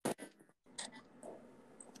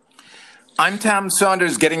I'm Tom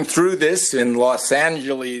Saunders, getting through this in Los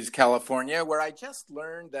Angeles, California, where I just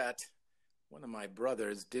learned that one of my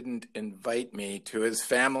brothers didn't invite me to his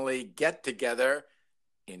family get-together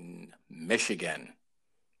in Michigan.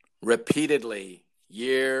 Repeatedly,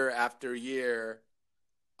 year after year,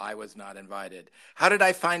 I was not invited. How did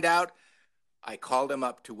I find out? I called him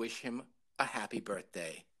up to wish him a happy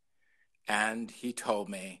birthday, and he told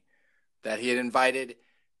me that he had invited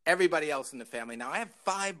everybody else in the family. Now, I have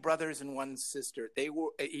 5 brothers and 1 sister.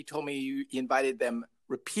 He told me he invited them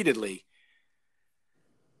repeatedly,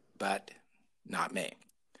 but not me.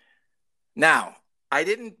 Now, I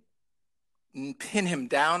didn't pin him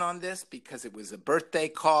down on this because it was a birthday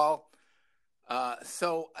call.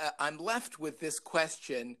 So I'm left with this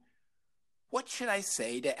question: what should I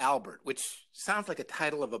say to Albert? Which sounds like a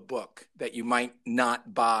title of a book that you might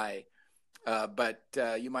not buy. But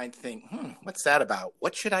you might think, what's that about?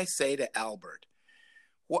 What should I say to Albert?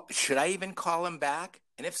 Should I even call him back?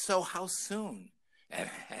 And if so, how soon?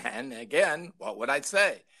 And again, what would I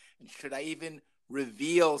say? And should I even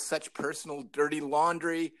reveal such personal dirty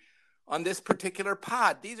laundry on this particular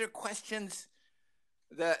pod? These are questions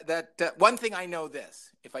that one thing I know this: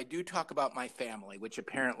 if I do talk about my family, which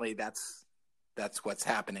apparently that's what's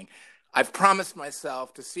happening, I've promised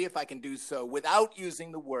myself to see if I can do so without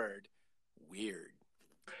using the word weird.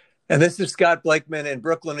 And this is Scott Blakeman in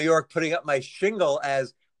Brooklyn, New York, putting up my shingle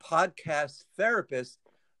as podcast therapist,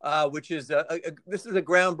 which is this is a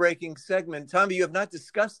groundbreaking segment. Tommy, you have not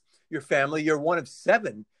discussed your family. You're one of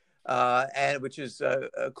 7, and which is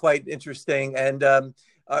quite interesting, and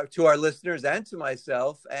to our listeners and to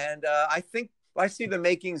myself. And I think I see the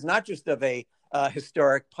makings not just of a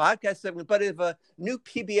historic podcast segment, but of a new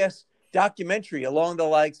PBS documentary along the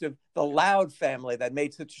likes of the Loud family that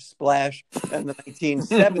made such a splash in the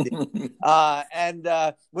 1970s. And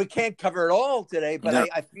we can't cover it all today, but no.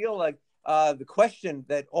 I feel like the question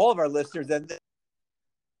that all of our listeners, and they're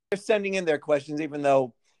sending in their questions, even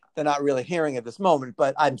though they're not really hearing at this moment,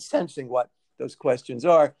 but I'm sensing what those questions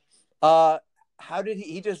are. How did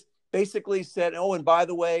he just basically said, oh, and by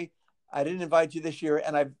the way, I didn't invite you this year,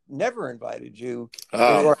 and I've never invited you,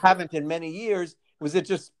 or haven't in many years. Was it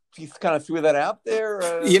just you kind of threw that out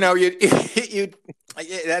there? You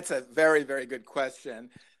that's a very, very good question.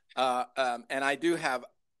 And I do have,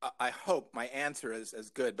 I hope my answer is as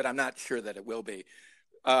good, but I'm not sure that it will be.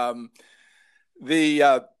 The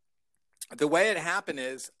way it happened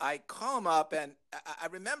is I call him up, and I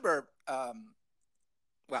remember, I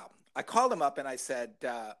called him up and I said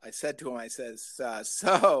to him, I says,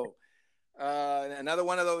 another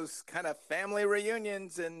one of those kind of family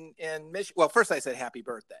reunions in Michigan. Well, first I said happy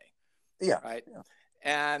birthday. Yeah. Right. Yeah.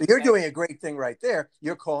 And you're doing a great thing right there.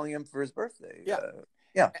 You're calling him for his birthday. Yeah.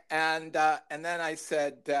 Yeah. And then I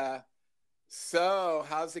said, so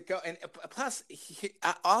how's it go? And plus,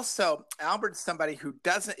 also Albert's somebody who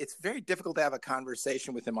doesn't. It's very difficult to have a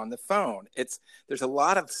conversation with him on the phone. There's a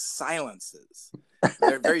lot of silences.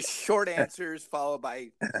 They're very short answers followed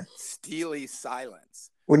by steely silence.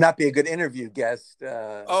 Would not be a good interview guest.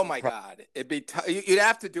 Oh my God, it'd be. You'd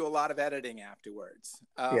have to do a lot of editing afterwards.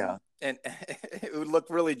 Yeah, and it would look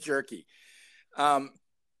really jerky. So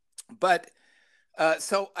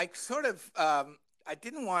I sort of I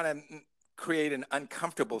didn't want to create an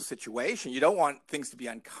uncomfortable situation. You don't want things to be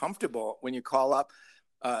uncomfortable when you call up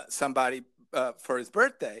somebody for his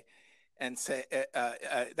birthday. And say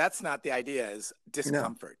that's not the idea. Is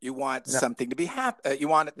discomfort. No. You want something to be happy. You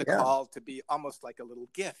want the call to be almost like a little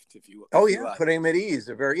gift, if you. Putting him at ease.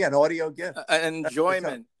 An audio gift. An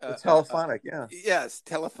enjoyment. Telephonic. Yes,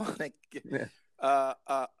 telephonic.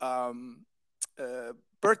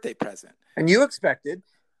 Birthday present. And you expected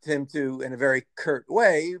him to, in a very curt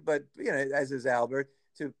way, but as is Albert,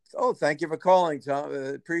 to thank you for calling, Tom.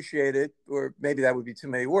 Appreciate it. Or maybe that would be too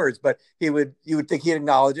many words, but you would think he'd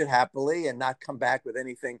acknowledge it happily and not come back with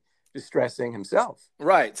anything distressing himself.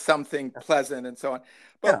 Right, something pleasant and so on.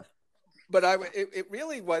 But it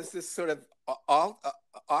really was this sort of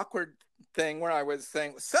awkward thing where I was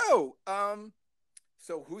saying, so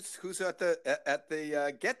who's at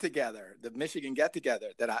the get together, the Michigan get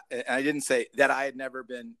together that I didn't say that I had never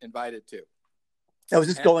been invited to. Now, was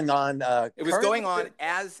this going on? It was going on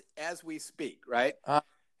as we speak, right?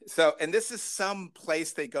 So, and this is some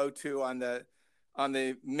place they go to on the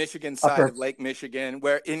Michigan side of Lake Michigan,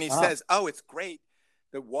 and he says, "Oh, it's great.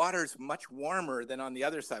 The water's much warmer than on the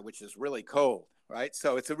other side, which is really cold, right?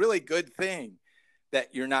 So it's a really good thing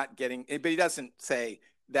that you're not getting." But he doesn't say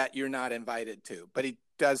that you're not invited to, but he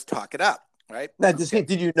does talk it up, right? Now,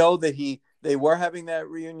 did you know that they were having that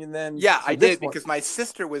reunion then? Yeah, I did because my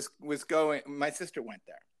sister was going. My sister went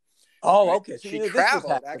there, Oh, right? okay. So you She knew this was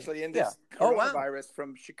traveled happening. actually in Yeah. this Oh, wow. coronavirus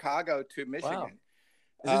from Chicago to Wow. Michigan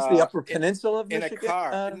Is this the Upper in Peninsula of a Michigan?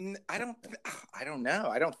 car. And I don't know.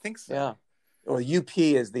 I don't think so. Yeah. Or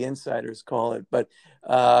UP as the insiders call it. But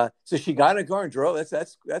so she got in a car and drove.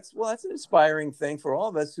 That's an inspiring thing for all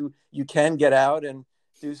of us who you can get out and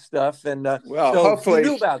do stuff. And Well, so you hopefully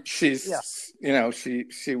knew about, yeah, she's,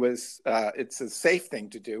 she was, it's a safe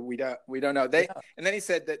thing to do. We don't know. yeah. And then he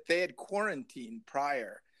said that they had quarantined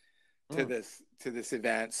prior to Mm, this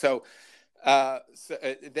event. So,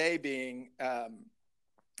 they being,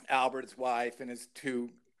 Albert's wife and his two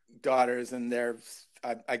daughters, and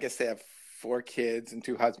I guess they have four kids and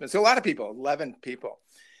two husbands. So a lot of people, 11 people.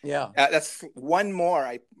 yeah. That's one more,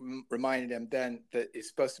 I reminded him, then that is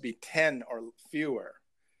supposed to be 10 or fewer,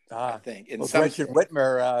 I think. In Well, some Gretchen states.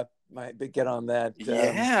 Whitmer might get on that.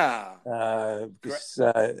 Yeah.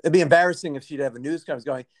 It'd be embarrassing if she'd have a news conference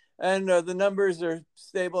going, and the numbers are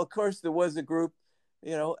stable. Of course, there was a group,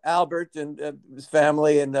 Albert and his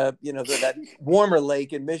family, and that warmer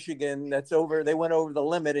lake in Michigan that's over. They went over the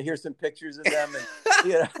limit, and here's some pictures of them,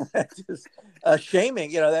 and just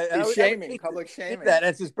shaming. Shaming, public shaming. That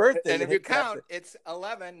it's his birthday. And if you count, it's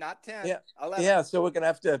 11, not 10. Yeah, 11. yeah. So we're gonna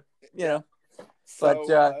have to, So, but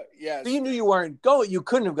yes. so you knew you weren't going. You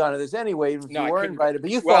couldn't have gone to this anyway if you were invited. But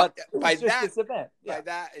you thought it was just this event. By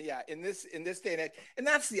that, yeah. In this day and age, and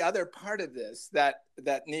that's the other part of this that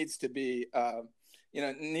needs to be,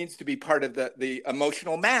 needs to be part of the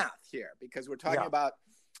emotional math here, because we're talking about,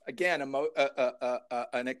 again,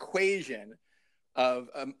 an equation of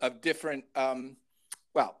different.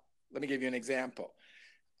 Well, let me give you an example.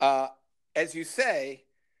 As you say,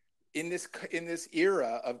 in this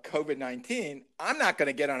era of COVID-19, I'm not going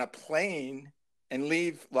to get on a plane and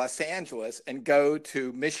leave Los Angeles and go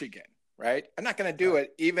to Michigan, right? I'm not going to do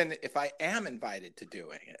it, even if I am invited to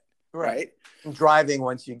doing it, right? And driving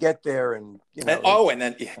once you get there, and it's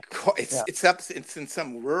in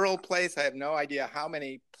some rural place. I have no idea how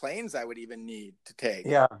many planes I would even need to take.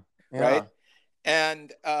 Yeah. Right.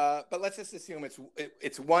 And but let's just assume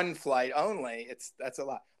it's one flight only. That's a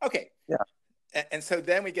lot. Okay. Yeah. And so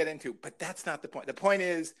then we get into, but that's not the point. The point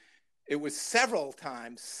is, it was several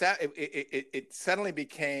times. It suddenly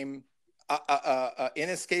became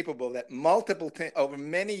inescapable that over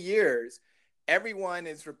many years, everyone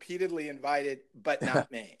is repeatedly invited, but not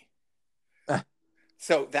me.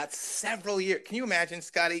 So that's several years. Can you imagine,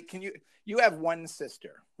 Scotty? You have one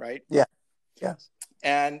sister, right? Yeah. Yes.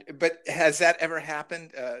 But has that ever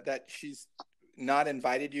happened, that she's not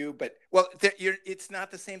invited you? But it's not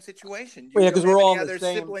the same situation. You because we're all other the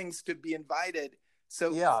same siblings to be invited.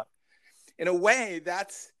 So yeah, in a way,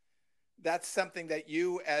 that's something that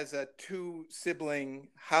you, as a two-sibling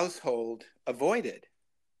household, avoided.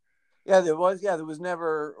 Yeah, there was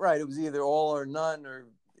never, right. It was either all or none, or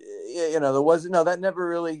there wasn't, that never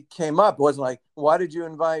really came up. It wasn't like, why did you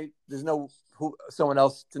invite? There's someone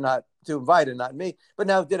else to invite and not me. But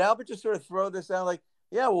now, did Albert just sort of throw this out like,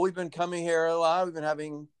 yeah, well, we've been coming here a lot. We've been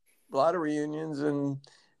having a lot of reunions, and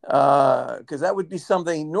because that would be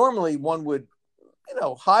something normally one would,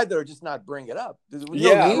 hide that or just not bring it up. There was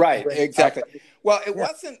no need right, exactly. Well, it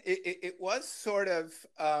wasn't. It was sort of.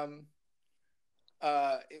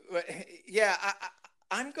 I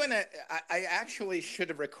actually should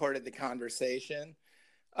have recorded the conversation,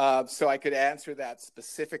 so I could answer that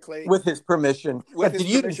specifically with his permission. But did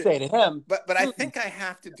you say to him? But I think I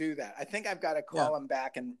have to do that. I think I've got to call him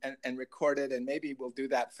back and record it, and maybe we'll do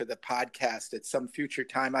that for the podcast at some future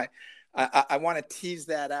time. I want to tease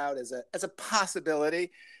that out as a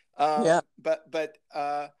possibility. But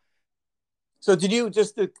so did you,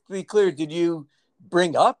 just to be clear, did you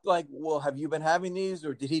bring up like, well, have you been having these,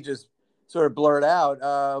 or did he just sort of blurt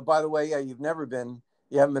out, by the way, you haven't been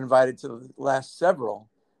invited to the last several?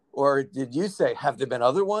 Or did you say, have there been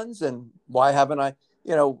other ones, and why haven't I?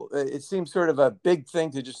 It seems sort of a big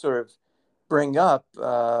thing to just sort of bring up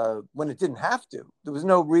when it didn't have to. There was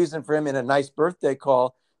no reason for him in a nice birthday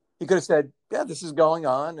call. He could have said, yeah, this is going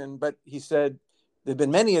on. But he said, there've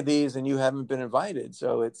been many of these and you haven't been invited.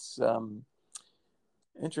 So it's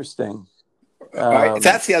interesting.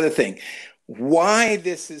 That's the other thing. Why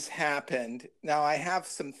this has happened. Now, I have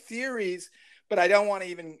some theories, but I don't want to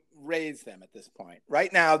even raise them at this point.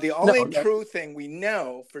 Right now, the only true thing we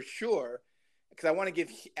know for sure, because I want to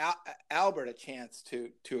give Albert a chance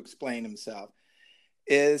to explain himself,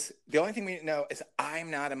 is the only thing we know is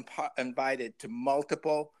I'm not invited to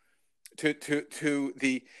multiple, to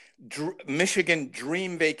the Michigan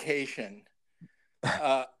Dream Vacation.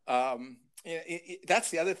 That's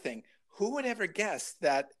the other thing. Who would ever guess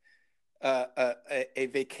that a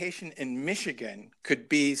vacation in Michigan could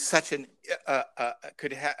be such an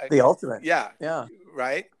could have The ultimate. yeah, Yeah.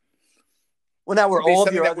 right. Well, now we're Could be all of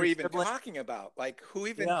something your that other we're even siblings. talking about. Like, who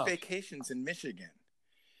even Yeah. vacations in Michigan?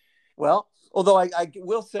 Well, although I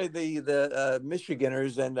will say the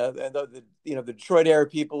Michiganders and the the Detroit area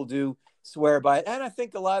people do swear by it, and I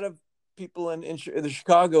think a lot of people in the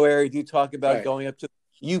Chicago area do talk about Right. going up to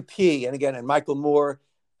UP, and again, and Michael Moore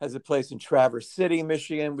has a place in Traverse City,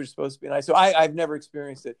 Michigan, which is supposed to be nice. So I've never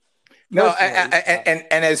experienced it No, personally.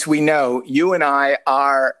 and as we know, you and I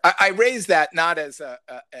are. I raise that not as a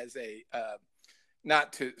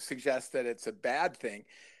not to suggest that it's a bad thing,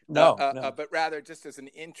 No. but rather just as an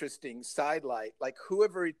interesting sidelight. Like,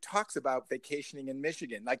 whoever talks about vacationing in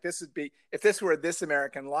Michigan, like, this would be, if this were a This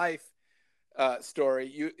American Life story,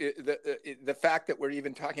 the fact that we're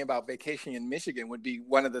even talking about vacationing in Michigan would be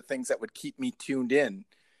one of the things that would keep me tuned in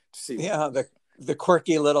to see. Yeah, the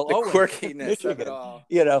quirky little quirkiness of it all,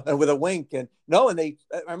 and with a wink, and no, and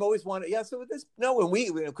I'm always wanting, yeah. So with this, no, when we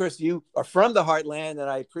of course, you are from the Heartland, and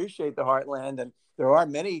I appreciate the Heartland, and there are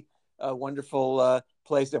many wonderful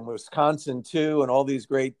places in Wisconsin too, and all these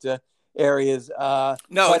great areas.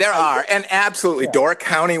 No, there are, and absolutely, yeah. Door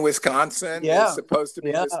County, Wisconsin, is supposed to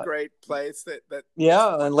be this great place that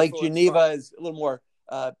and Lake Geneva is a little more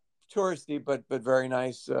touristy, but very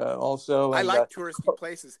nice also. I like touristy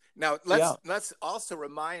places. Now let's also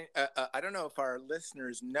remind. I don't know if our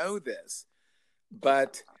listeners know this,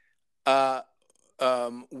 but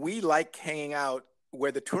we like hanging out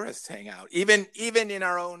where the tourists hang out, even in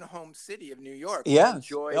our own home city of New York. Yes. We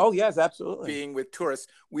enjoy. Oh yes, absolutely. Being with tourists,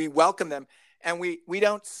 we welcome them, and we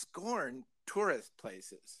don't scorn tourist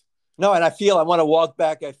places. No, and I want to walk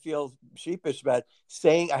back. I feel sheepish about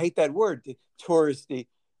saying, I hate that word, touristy.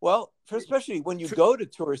 Well, especially when you go to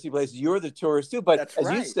touristy places, you're the tourist too. But that's as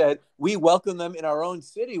you said, we welcome them in our own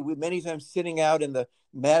city. We many times sitting out in the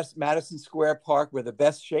Madison Square Park where the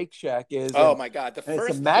best Shake Shack is. Oh my God, the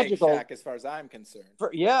first Shake Shack, as far as I'm concerned.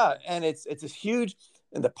 And it's a huge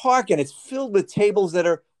in the park, and it's filled with tables that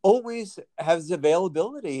are always has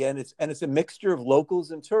availability, and it's a mixture of locals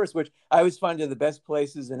and tourists, which I always find are the best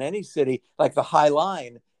places in any city, like the High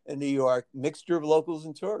Line in New York, mixture of locals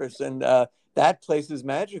and tourists, and that place is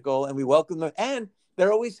magical, and we welcome them, and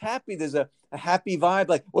they're always happy. There's a happy vibe.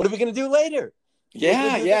 Like, what are we going to do later?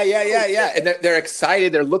 Yeah. And they're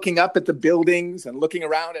excited. They're looking up at the buildings and looking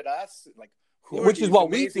around at us. Like, which is what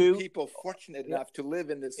we do. People fortunate enough to live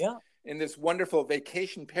in this wonderful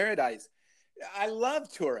vacation paradise. I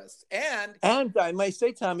love tourists, and I might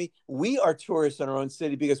say, Tommy, we are tourists in our own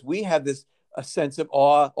city because we have a sense of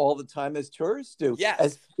awe all the time as tourists do. Yes.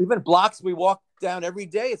 As even blocks we walk down every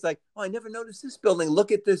day, it's like, oh, I never noticed this building.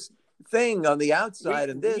 Look at this thing on the outside,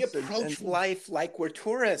 and this. We approach life like we're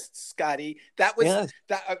tourists, Scotty. That was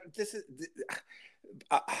this is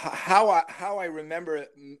how I remember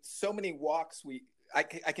so many walks. I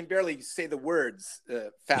can barely say the words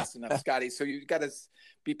fast enough, Scotty. So you've got to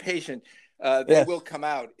be patient. They will come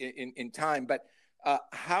out in time. But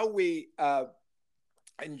how we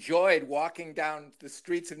enjoyed walking down the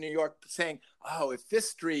streets of New York, saying, "Oh, if this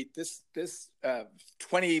street, this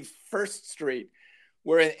 21st Street,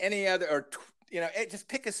 were in any other, or just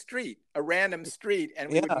pick a street, a random street,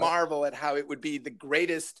 and we would marvel at how it would be the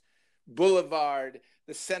greatest boulevard,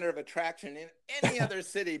 the center of attraction in any other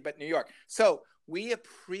city but New York." So we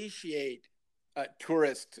appreciate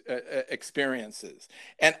tourist experiences,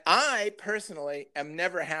 and I personally am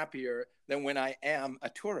never happier than when I am a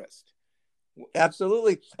tourist.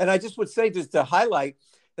 Absolutely. And I just would say, just to highlight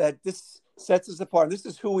that this sets us apart. This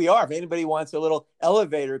is who we are. If anybody wants a little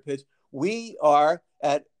elevator pitch, we are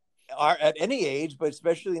at any age, but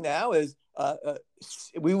especially now, as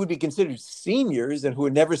we would be considered seniors and who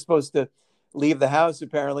are never supposed to leave the house,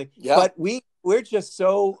 apparently. Yeah. But we're just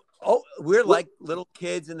we're like little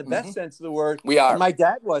kids in the best sense of the word. We are. And my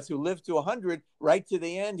dad was, who lived to 100 right to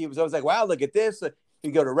the end. He was always like, wow, look at this.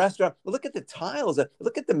 You go to a restaurant, look at the tiles,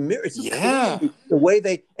 look at the mirrors. The way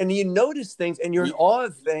and you notice things, and you're in awe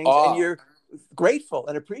of things, and you're grateful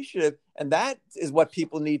and appreciative. And that is what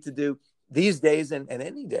people need to do these days and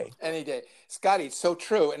any day. Any day. Scotty, so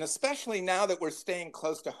true. And especially now that we're staying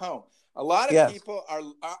close to home. A lot of people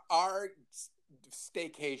are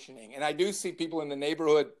staycationing. And I do see people in the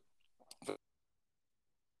neighborhood.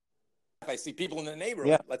 I see people in the neighborhood.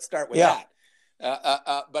 Yeah. Let's start with that.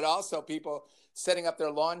 But also people setting up their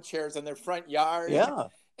lawn chairs in their front yard,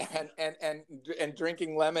 and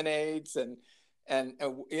drinking lemonades and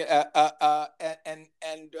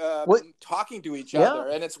talking to each other,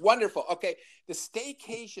 and it's wonderful. Okay, the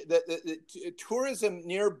staycation, the tourism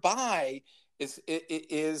nearby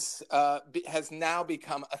has now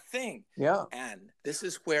become a thing. Yeah. And this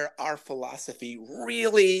is where our philosophy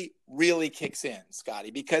really, really kicks in,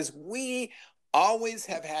 Scotty, because we always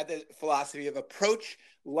have had the philosophy of approach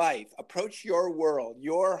life, approach your world,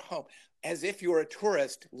 your home, as if you're a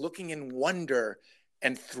tourist looking in wonder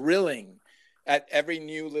and thrilling at every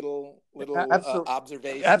new little Absolutely.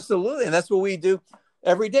 observation. Absolutely. And that's what we do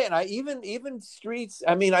every day. And I even streets,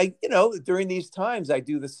 I mean, during these times, I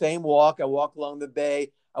do the same walk. I walk along the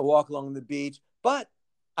bay, I walk along the beach, but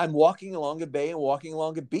I'm walking along a bay and walking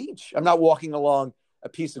along a beach. I'm not walking along a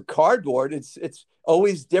piece of cardboard. It's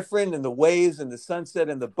always different in the waves and the sunset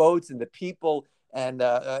and the boats and the people. And,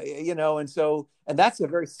 and that's a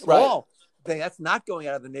very small thing. That's not going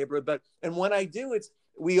out of the neighborhood. And when I do,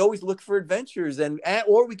 we always look for adventures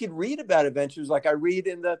or we could read about adventures. Like I read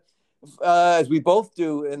in as we both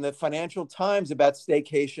do in the Financial Times about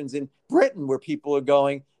staycations in Britain where people are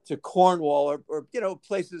going to Cornwall or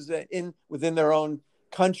places within their own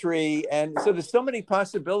country. And so there's so many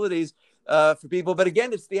possibilities for people. But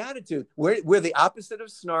again, it's the attitude. We're the opposite of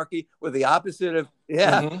snarky. We're the opposite of,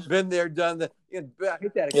 been there, done that. I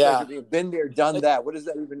hate that expression. Been there, done that. What does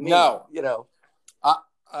that even mean? No.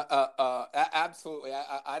 Absolutely.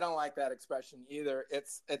 I don't like that expression either.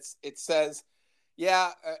 It says,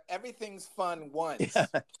 everything's fun once. Yeah.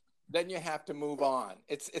 Then you have to move on.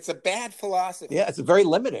 It's a bad philosophy. Yeah, it's very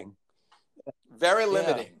limiting. Very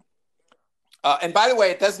limiting. Yeah. And by the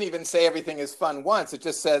way, it doesn't even say everything is fun once. It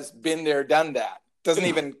just says been there, done that. It doesn't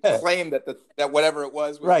even claim that whatever it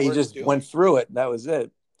was right. You just went through it. And that was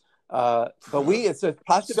it. But it's a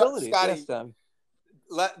possibility. So, Scotty,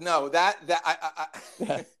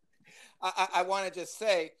 I want to just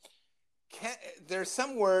say, there's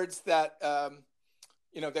some words that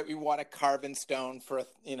that we want to carve in stone for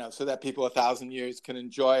so that people 1,000 years can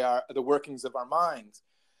enjoy the workings of our minds.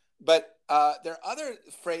 But there are other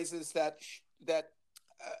phrases that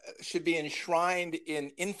should be enshrined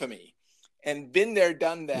in infamy, and been there,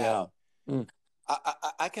 done that. Yeah. Mm.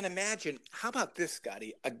 I can imagine. How about this,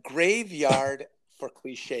 Scotty? A graveyard for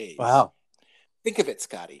cliches. Wow. Think of it,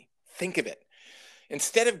 Scotty. Think of it.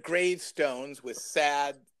 Instead of gravestones with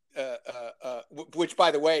sad, which,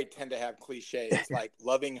 by the way, tend to have cliches like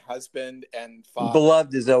loving husband and father.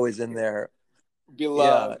 Beloved is always in there.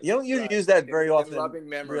 Beloved. Yeah. You don't usually use that very often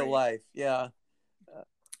in real life. Yeah.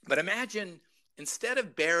 But imagine, instead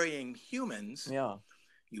of burying humans,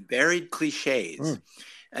 you buried cliches. Mm.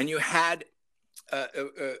 And you had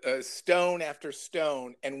stone after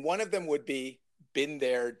stone, and one of them would be been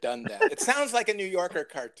there, done that. It sounds like a New Yorker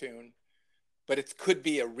cartoon, but it could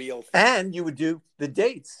be a real thing. And you would do the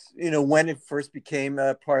dates, when it first became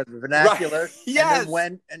a part of the vernacular. Right. Yes.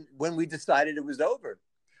 And then when we decided it was over.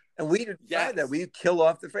 And we decided that we'd kill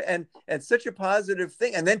off and it's such a positive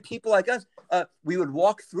thing. And then people like us, we would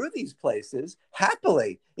walk through these places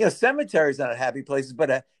happily. Cemeteries are not happy places, but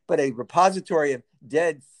a repository of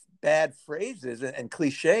dead, bad phrases and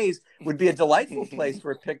cliches would be a delightful place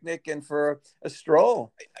for a picnic and for a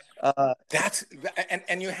stroll.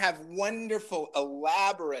 And you have wonderful,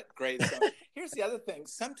 elaborate gravestones. Here's the other thing.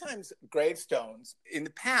 Sometimes gravestones in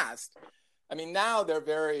the past, I mean, now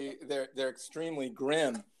they're extremely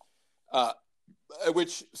grim,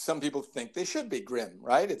 which some people think they should be grim,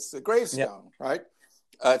 right? It's a gravestone, right?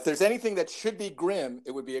 If there's anything that should be grim,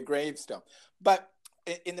 it would be a gravestone. But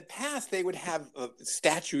in the past, they would have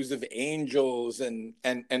statues of angels and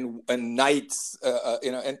knights,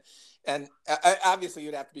 and obviously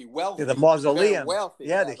you'd have to be wealthy. The mausoleum, wealthy,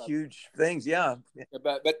 the huge things,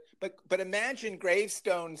 But imagine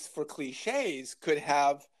gravestones for cliches could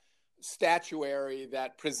have statuary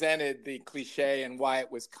that presented the cliche and why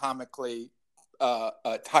it was comically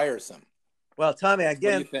tiresome. Well, Tommy,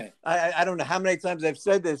 again, what do you think? I don't know how many times I've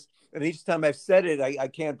said this, and each time I've said it, I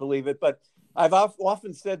can't believe it, but I've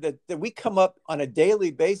often said that we come up on a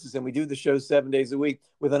daily basis, and we do the show 7 days a week,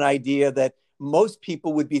 with an idea that most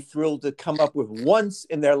people would be thrilled to come up with once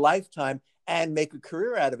in their lifetime and make a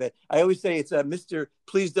career out of it. I always say it's a Mr.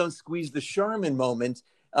 Please Don't Squeeze the Sherman moment.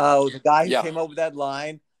 The guy who came up with that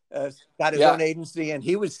line got his own agency, and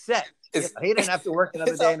he was set. He didn't have to work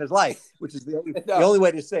another day in his life, which is the only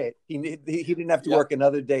way to say it. He didn't have to work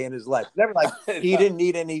another day in his life. Never like he didn't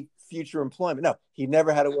need any future employment. No, he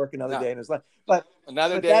never had to work another day in his life. But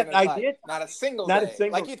another day in his life. Not a single day.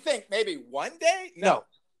 Like you think maybe one day? No.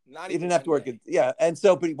 Not even. He didn't have to work. And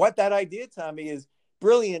so, but what that idea, Tommy, is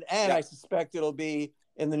brilliant. And I suspect it'll be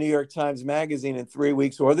in the New York Times Magazine in 3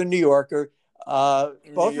 weeks, or the New Yorker.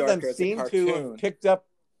 Both of them seem to have picked up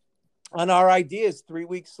on our ideas 3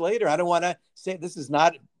 weeks later. I don't want to say this is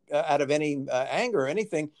not out of any anger or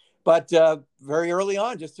anything, But very early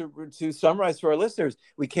on, just to summarize for our listeners,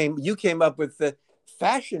 you came up with the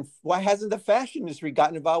fashion. Why hasn't the fashion industry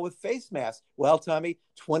gotten involved with face masks? Well, Tommy,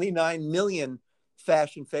 29 million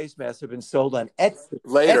fashion face masks have been sold on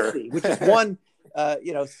Later. Etsy, which is one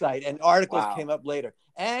site, and articles Wow. came up later.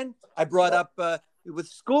 And I brought up with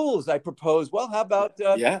schools. I proposed, well, how about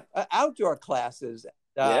Yeah. outdoor classes?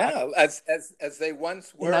 Yeah, as they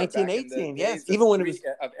once In were back in the 1918, yes, days even when it was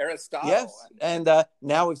of Aristotle. yes, and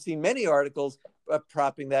now we've seen many articles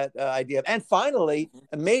propping that idea. And finally,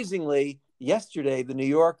 amazingly, yesterday, the New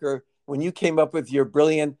Yorker, when you came up with your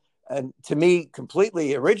brilliant and to me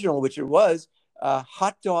completely original, which it was,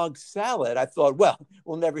 hot dog salad, I thought, well,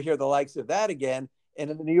 we'll never hear the likes of that again. And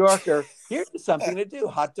in the New Yorker, here's something to do: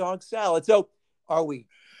 hot dog salad. So, are we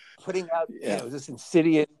putting out? Yeah. Is this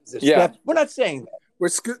insidious? Is this Yeah. We're not saying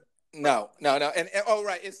that. No. And oh,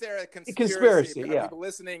 right. Is there a Conspiracy, of yeah. people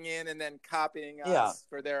listening in and then copying us Yeah.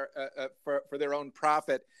 for their own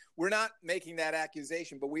profit? We're not making that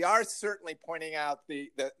accusation, but we are certainly pointing out the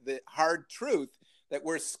hard truth that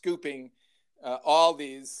we're scooping all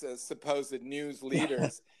these supposed news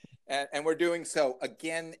leaders, and we're doing so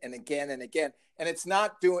again and again and again. And it's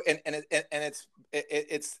not doing, and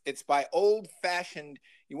it's by old-fashioned.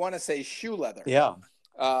 You want to say shoe leather? Yeah.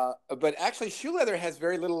 But actually, shoe leather has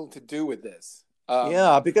very little to do with this.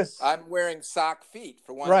 Yeah, because I'm wearing sock feet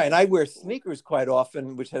for one. Right, and I wear sneakers quite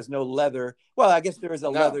often, which has no leather. Well, I guess there is a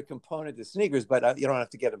leather component to sneakers, but you don't have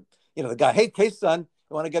to get them. The guy, hey, son,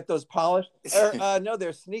 you want to get those polished? No,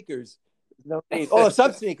 they're sneakers. No need. Oh,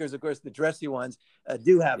 some sneakers, of course, the dressy ones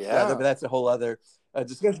do have leather, but that's a whole other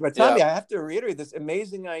discussion. But Tommy, I have to reiterate this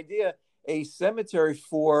amazing idea: a cemetery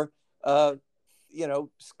for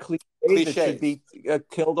cliches that should be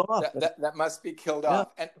killed off. That must be killed off.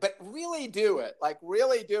 But really do it,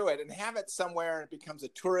 and have it somewhere, and it becomes a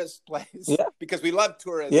tourist place. Yeah. Because we love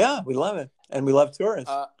tourism. Yeah, we love it, and we love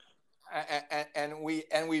tourists. And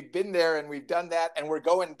we've been there, and we've done that, and we're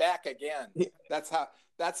going back again. Yeah. That's how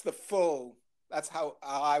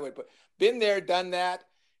I would put. Been there, done that,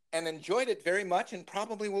 and enjoyed it very much, and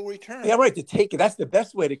probably will return. Yeah, right. To take it. That's the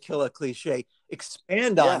best way to kill a cliche.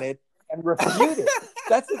 Expand on it and refute it.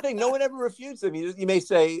 That's the thing. No one ever refutes them. You may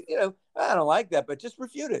say, I don't like that, but just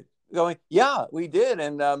refute it. Going, yeah, we did,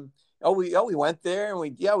 and we went there, and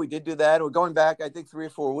we did do that. We're going back, I think, 3 or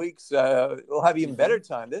 4 weeks. We'll have even better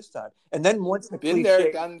time this time. And then once the been cliche,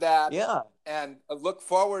 there, done that, and look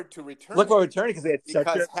forward to returning. Because they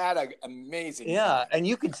had an amazing. Yeah, time. And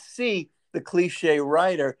you could see the cliche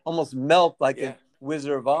writer almost melt like a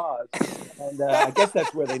Wizard of Oz. And I guess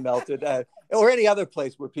that's where they melted, or any other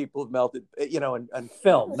place where people have melted, in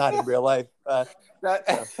film, not in real life.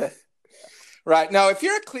 Right. Now, if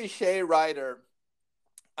you're a cliche writer,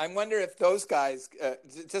 I wonder if those guys,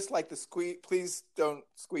 just like the please don't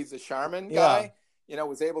squeeze the Charmin guy,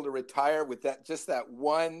 was able to retire with that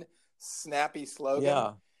one snappy slogan.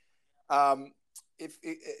 Yeah.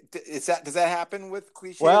 Does that happen with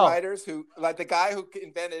cliche writers who, like the guy who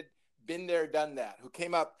invented "Been There, Done That," who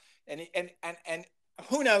came up and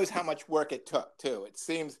who knows how much work it took too. It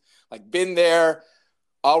seems like been there,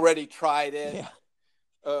 already tried it.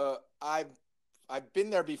 Yeah. I've been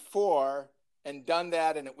there before and done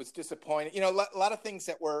that, and it was disappointing. A lot of things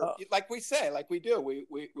that were like we do. We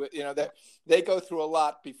that they go through a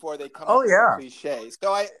lot before they come up with cliches.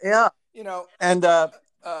 So and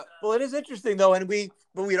well, it is interesting though,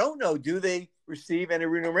 but we don't know. Do they receive any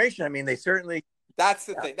remuneration? I mean, they certainly. That's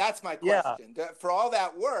the thing. That's my question. Yeah. For all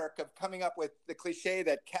that work of coming up with the cliche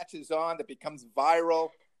that catches on, that becomes viral,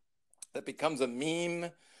 that becomes a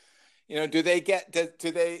meme, do they get?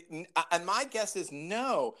 Do they? And my guess is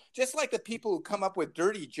no. Just like the people who come up with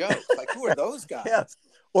dirty jokes, like who are those guys? Yes.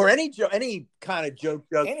 Or any kind of joke,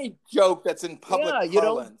 any joke that's in public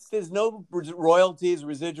parlance. There's no royalties,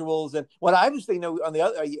 residuals, and what I was thinking on the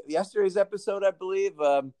other yesterday's episode, I believe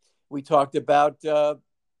we talked about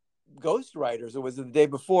ghostwriters, or was it the day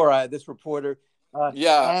before? This reporter,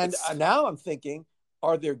 and now I'm thinking,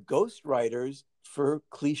 are there ghostwriters for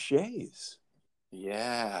cliches?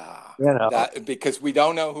 Yeah, because we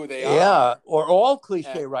don't know who they are. Yeah, or all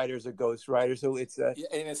cliche writers are ghostwriters. So it's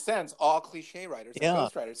in a sense, all cliche writers are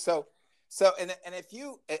ghostwriters. So and if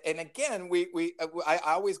you and again, I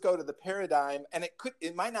always go to the paradigm, and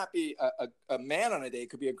it might not be a man on a date, it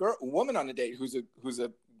could be a woman on a date who's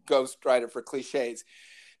a ghostwriter for cliches.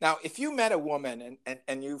 Now, if you met a woman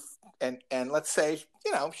and let's say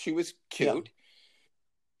she was cute,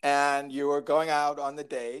 and you were going out on the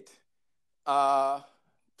date.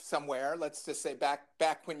 Somewhere, let's just say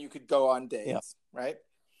back when you could go on dates, right?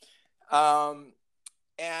 And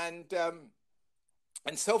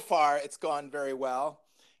so far it's gone very well.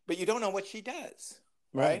 but you don't know what she does,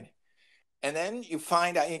 Right. right? And then you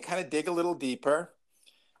find out, you kind of dig a little deeper,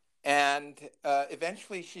 and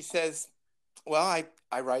eventually she says, "Well,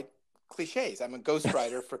 I write cliches. I'm a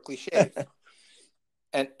ghostwriter for cliches."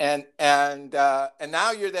 And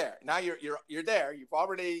now you're there. Now you're there. You've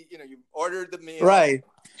already, you've ordered the meal. Right.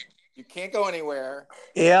 You can't go anywhere.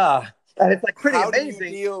 Yeah. And it's like pretty How amazing. do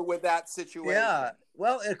you deal with that situation? Yeah.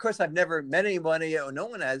 Well, of course, I've never met anybody, or no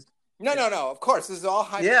one has. No. Of course, this is all Yeah.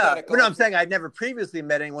 hypothetical. But no, I'm saying I'd never previously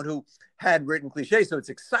met anyone who had written cliches. So it's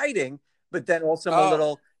exciting, but then also a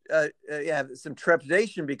little, some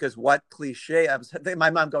trepidation, because what cliche? My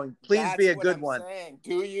mom going, please That's be a what good I'm one. saying.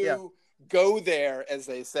 Do you go there, as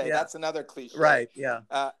they say? Yeah. That's another cliche. Right. Yeah.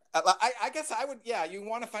 I guess I would. Yeah. You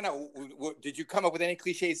want to find out, did you come up with any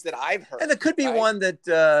cliches that I've heard? And there could be right? one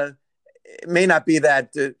that may not be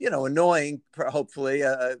that, annoying, hopefully.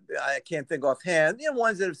 I can't think offhand.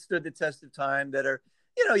 Ones that have stood the test of time that are,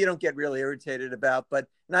 you don't get really irritated about, but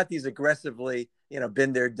not these aggressively,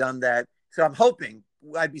 been there, done that. So I'm hoping,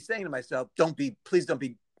 I'd be saying to myself, please don't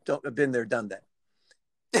been there, done that.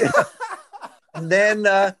 and then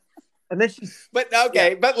she's, but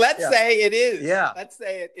okay, but let's say it is. Yeah. Let's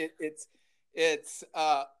say it's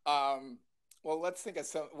well, let's think of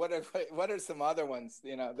some. What are some other ones?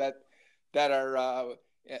 That are. Well,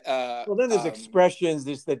 then there's expressions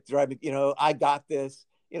that drive me. I got this.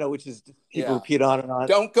 Which is people repeat on and on.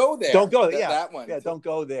 Don't go there. Don't go. That one. Yeah. Don't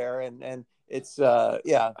go there. And it's so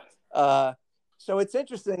it's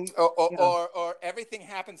interesting. Or everything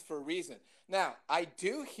happens for a reason. Now, I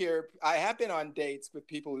have been on dates with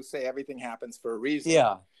people who say everything happens for a reason.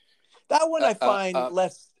 Yeah. That one I find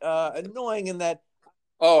less annoying in that.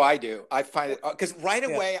 Oh, I do. I find it because right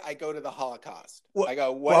away I go to the Holocaust. I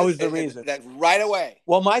go, what was the reason? That right away.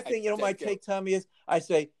 Well, my thing, my take, Tommy, is I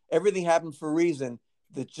say everything happened for a reason.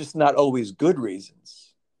 That's just not always good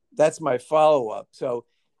reasons. That's my follow-up. So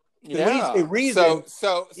the reason.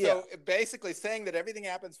 So basically saying that everything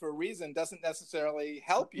happens for a reason doesn't necessarily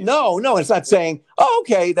help you. No, it's not saying,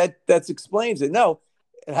 okay, that explains it. No,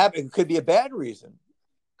 it could be a bad reason.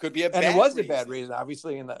 Could be a bad reason. And it was a bad reason,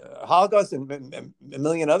 obviously, in the Holocaust and a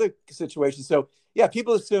million other situations. So, yeah,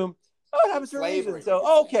 people assume, it happens for a reason.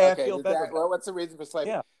 So, okay, I feel better. Well, what's the reason for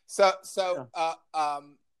slavery? Yeah. So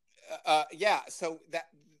that,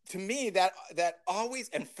 to me, that always,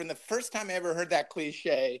 and from the first time I ever heard that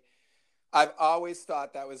cliche, I've always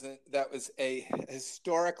thought that was a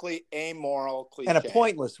historically amoral cliche and a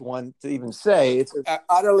pointless one to even say. It's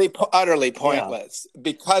utterly pointless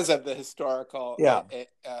because of the historical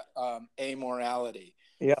amorality.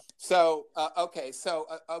 Yeah. So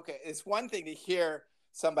it's one thing to hear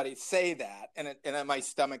somebody say that, and my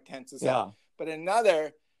stomach tenses up. But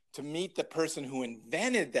another, to meet the person who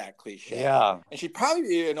invented that cliche. Yeah. And she'd probably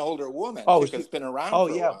be an older woman because she's been around for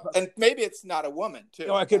a while. And maybe it's not a woman, too.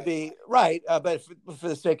 No, it could be, right. But for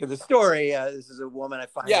the sake of the story, this is a woman, I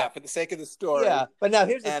find out. Yeah, for the sake of the story. Yeah, but now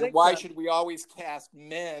here's the thing. And why should we always cast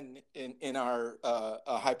men in our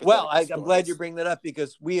hypothetical Well, I'm stories? glad you bring that up,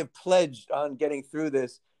 because we have pledged on getting through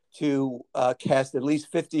this to cast at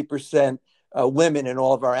least 50% women in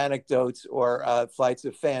all of our anecdotes or flights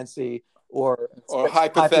of fancy, or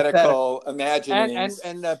hypothetical imaginings,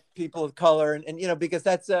 and people of color, and because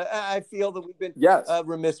that's I feel that we've been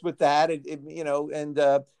remiss with that, and in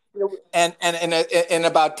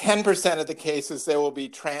about 10% of the cases there will be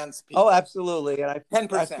trans people. Oh, absolutely, and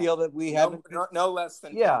 10%. I feel that we haven't no less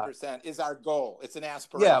than 10% is our goal. It's an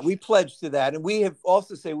aspiration. Yeah, we pledge to that, and we have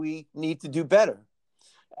also say we need to do better,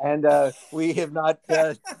 and we have not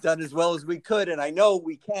done as well as we could, and I know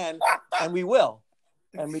we can, and we will.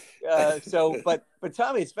 And we, but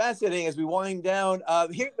Tommy, it's fascinating as we wind down.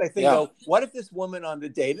 Here's I think though, what if this woman on the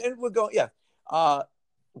date, and we're going,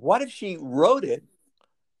 what if she wrote it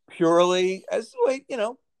purely as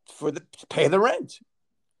for to pay the rent,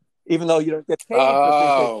 even though you don't get paid?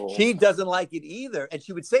 Oh. She doesn't like it either, and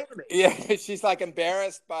she would say to me, "Yeah, she's like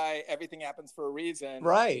embarrassed by everything happens for a reason."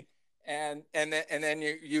 Right. And then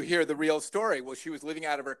you hear the real story. Well, she was living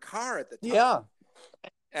out of her car at the time. Yeah.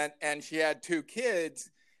 And she had 2 kids,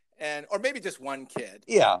 or maybe just 1 kid.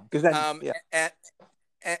 Yeah, because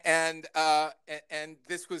and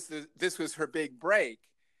this was her big break.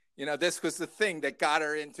 This was the thing that got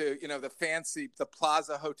her into the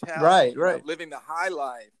Plaza Hotel. Right. Living the high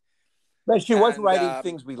life. But she was writing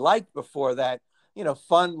things we liked before that.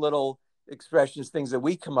 Fun little expressions, things that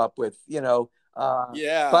we come up with.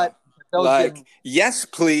 But like yes,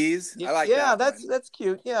 please. I like that. Yeah, that's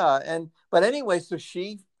cute. Yeah, but anyway, so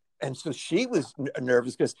she was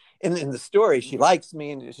nervous because in the story she likes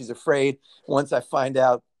me and she's afraid once I find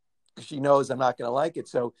out, she knows I'm not going to like it.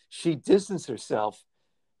 So she distanced herself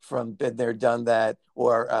from been there, done that,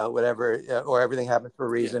 or whatever, or everything happens for a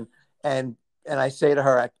reason. And I say to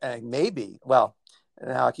her, maybe, well,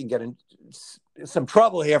 now I can get in some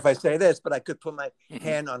trouble here if I say this, but I could put my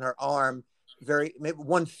hand on her arm, maybe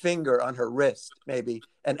one finger on her wrist, maybe,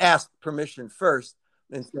 and ask permission first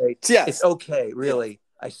and say, it's okay, really.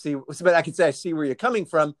 I see, but I could say, I see where you're coming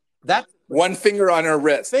from. That one finger on her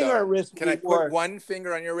wrist. Finger on wrist. Can I put one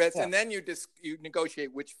finger on your wrist, and then you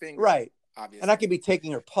negotiate which finger? Right. Obviously. And I could be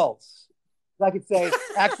taking her pulse. I could say,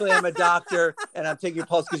 actually, I'm a doctor, and I'm taking your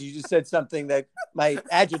pulse because you just said something that might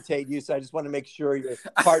agitate you. So I just want to make sure your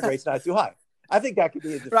heart rate's not too high. I think that could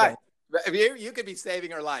be a defense. Right. You could be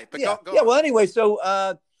saving her life. But go on. Well, anyway, so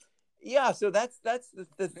so that's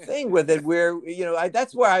the thing with it, where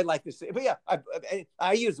that's where I like to say. But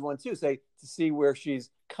I use one too. Say to see where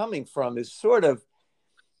she's coming from is sort of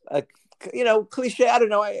a cliche. I don't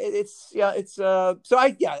know. So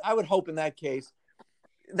I would hope in that case.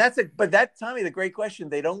 But that, Tommy, the great question.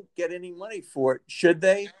 They don't get any money for it, should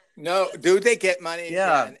they? No, do they get money?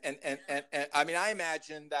 Yeah. And I mean, I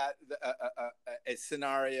imagine that a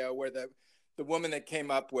scenario where the woman that came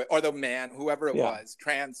up with, or the man, whoever it was,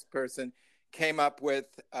 trans person, came up with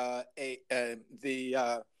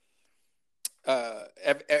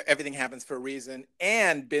everything happens for a reason,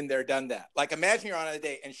 and been there, done that. Like, imagine you're on a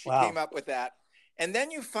date and she came up with that, and then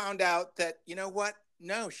you found out that, you know what?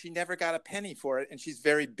 No, she never got a penny for it, and she's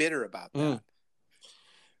very bitter about that.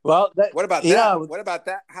 Well, what about that? What about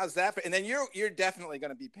that? How's that? And then you're definitely going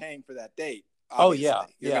to be paying for that date. Obviously. Oh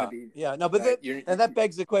yeah, No, but that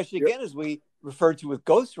begs the question again, as we referred to with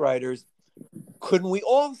ghostwriters. Couldn't we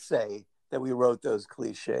all say that we wrote those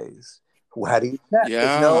cliches? How do you check?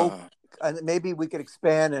 Yeah. And maybe we could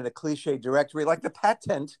expand in a cliche directory like the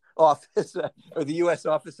patent office or the U.S.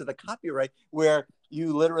 Office of the Copyright, where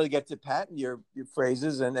you literally get to patent your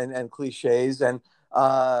phrases and cliches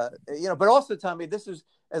but also, Tommy, this is,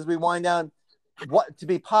 as we wind down, what to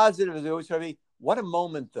be positive, as we always try to be. What a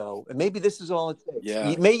moment, though, and maybe this is all it takes. Yeah.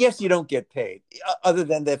 Yes, you don't get paid, other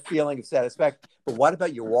than the feeling of satisfaction. But what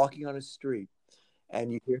about you're walking on a street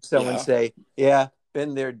and you hear someone say, "Yeah,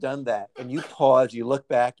 been there, done that," and you pause, you look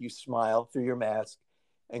back, you smile through your mask,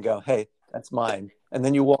 and go, "Hey, that's mine," and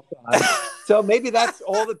then you walk on. So maybe that's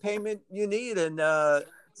all the payment you need, and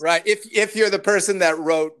right. If you're the person that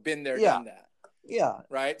wrote "been there, done that." Yeah.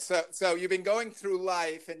 Right. So you've been going through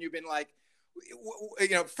life, and you've been like,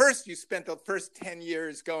 first you spent the first 10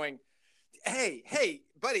 years going, hey,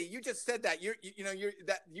 buddy, you just said that you're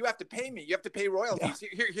that you have to pay me. You have to pay royalties.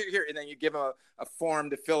 Here. And then you give them a form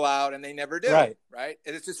to fill out, and they never do. Right. Right.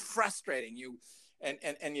 And it's just frustrating you. And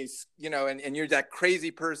you're that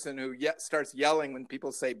crazy person who starts yelling when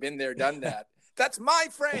people say "been there, done that." That's my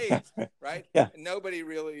phrase. Right. Yeah. And nobody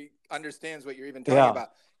really understands what you're even talking about.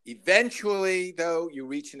 Eventually, though, you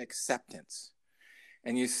reach an acceptance,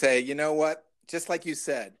 and you say, you know what? Just like you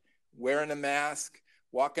said, wearing a mask,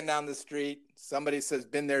 walking down the street, somebody says,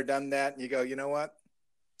 "been there, done that," and you go, you know what?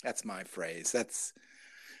 That's my phrase.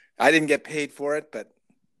 I didn't get paid for it, but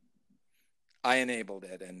I enabled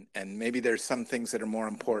it, and maybe there's some things that are more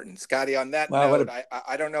important. Scotty, on that note,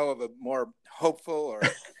 I don't know of a more hopeful or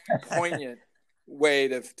poignant way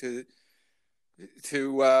to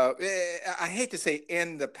I hate to say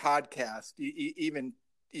end the podcast, even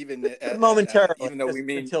momentarily, even though we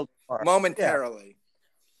mean until tomorrow. Momentarily.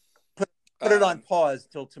 Yeah. Put it on pause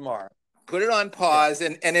till tomorrow. Put it on pause,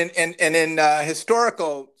 and in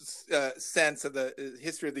historical sense of the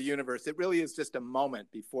history of the universe, it really is just a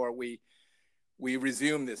moment before we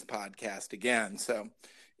resume this podcast again. So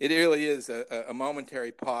it really is a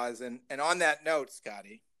momentary pause. And on that note,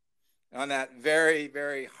 Scotty, on that very,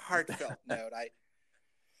 very heartfelt note,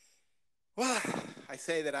 I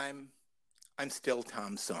say that I'm still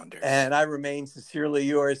Tom Saunders. And I remain sincerely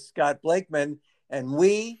yours, Scott Blakeman, and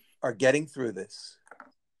we are getting through this.